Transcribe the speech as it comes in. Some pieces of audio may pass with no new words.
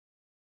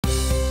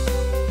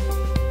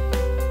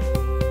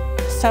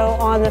So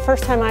on the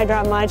first time I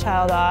dropped my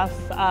child off,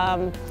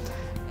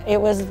 it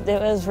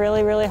was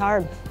really, really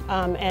hard.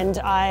 And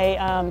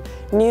I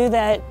knew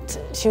that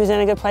she was in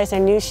a good place. I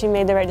knew she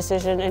made the right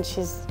decision, and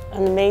she's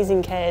an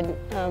amazing kid.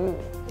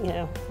 You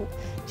know,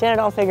 she had it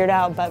all figured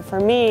out, but for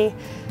me,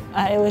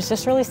 it was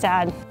just really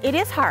sad. It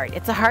is hard.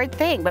 It's a hard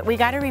thing, but we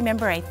got to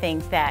remember, I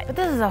think, that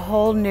this is a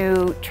whole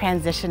new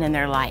transition in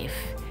their life,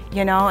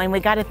 you know, and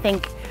we got to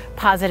think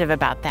positive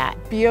about that.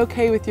 Be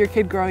okay with your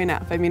kid growing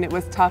up. I mean, it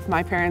was tough.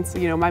 My parents,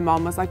 you know, my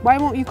mom was like, why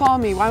won't you call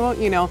me? Why won't,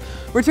 you know,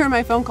 return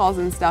my phone calls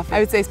and stuff? I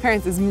would say as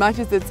parents, as much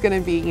as it's going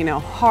to be, you know,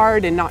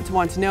 hard and not to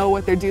want to know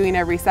what they're doing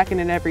every second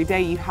and every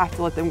day, you have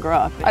to let them grow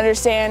up.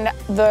 Understand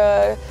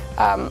the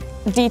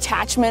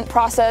detachment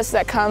process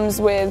that comes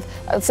with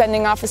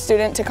sending off a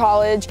student to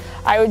college.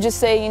 I would just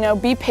say, you know,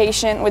 be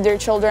patient with your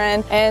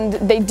children, and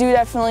they do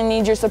definitely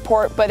need your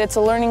support, but it's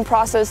a learning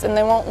process, and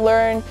they won't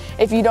learn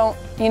if you don't,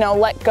 you know,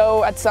 let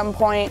go at some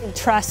point.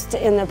 Trust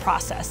in the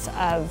process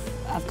of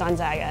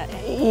Gonzaga.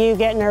 You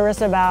get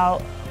nervous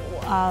about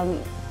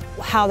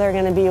how they're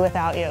going to be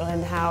without you,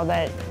 and how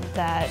that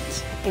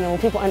you know, when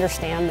people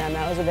understand them.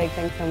 That was a big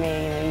thing for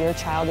me. You know, your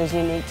child is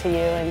unique to you,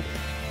 and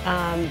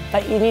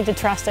but you need to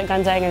trust that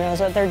Gonzaga knows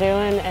what they're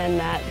doing, and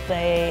that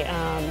they,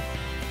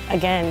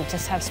 again,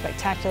 just have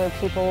spectacular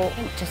people.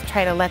 Just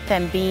try to let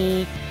them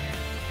be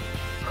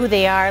who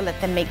they are,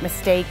 let them make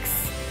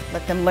mistakes,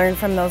 let them learn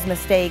from those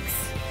mistakes.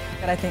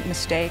 And I think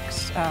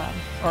mistakes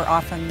are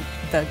often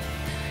the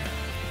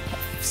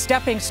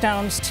stepping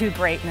stones to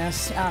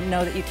greatness.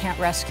 Know that you can't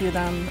rescue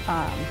them.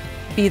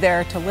 Be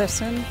there to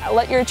listen.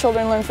 Let your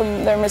children learn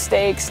from their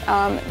mistakes.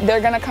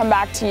 They're going to come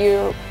back to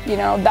you. You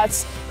know,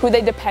 that's who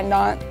they depend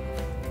on.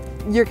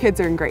 Your kids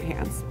are in great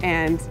hands,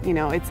 and you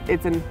know,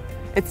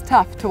 it's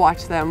tough to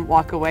watch them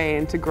walk away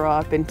and to grow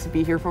up and to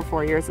be here for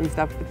 4 years and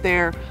stuff, but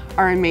there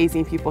are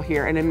amazing people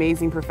here and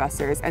amazing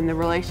professors, and the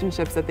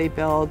relationships that they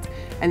build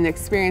and the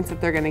experience that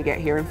they're going to get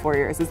here in 4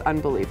 years is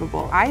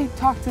unbelievable. I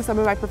talked to some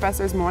of my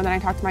professors more than I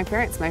talked to my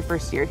parents my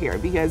first year here,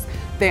 because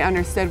they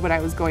understood what I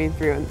was going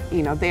through, and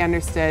you know, they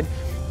understood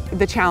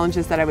the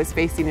challenges that I was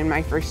facing in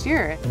my first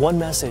year. One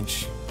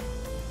message: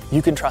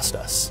 you can trust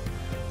us.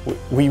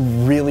 We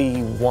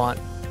really want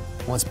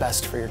what's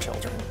best for your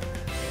children.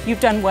 You've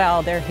done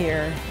well, they're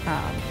here,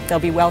 they'll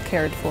be well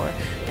cared for,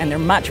 and they're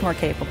much more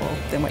capable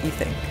than what you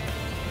think.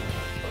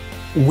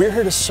 We're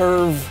here to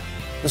serve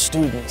the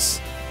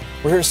students.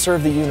 We're here to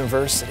serve the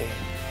university.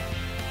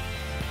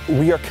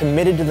 We are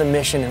committed to the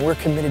mission, and we're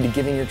committed to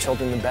giving your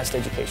children the best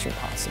education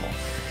possible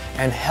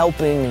and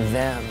helping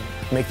them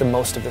make the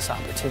most of this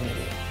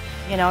opportunity.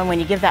 You know, and when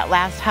you give that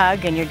last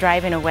hug and you're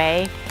driving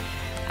away,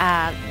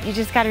 you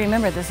just got to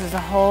remember this is a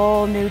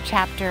whole new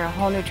chapter, a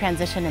whole new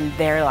transition in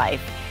their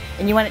life.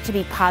 And you want it to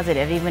be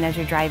positive even as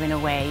you're driving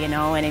away, you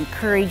know, and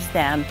encourage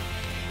them.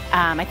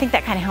 I think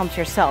that kind of helps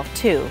yourself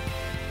too.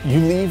 You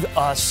leave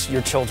us,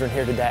 your children,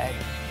 here today,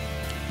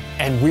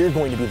 and we're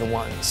going to be the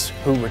ones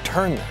who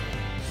return them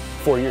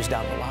 4 years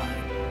down the line.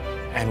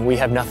 And we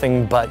have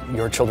nothing but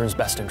your children's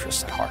best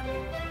interests at heart.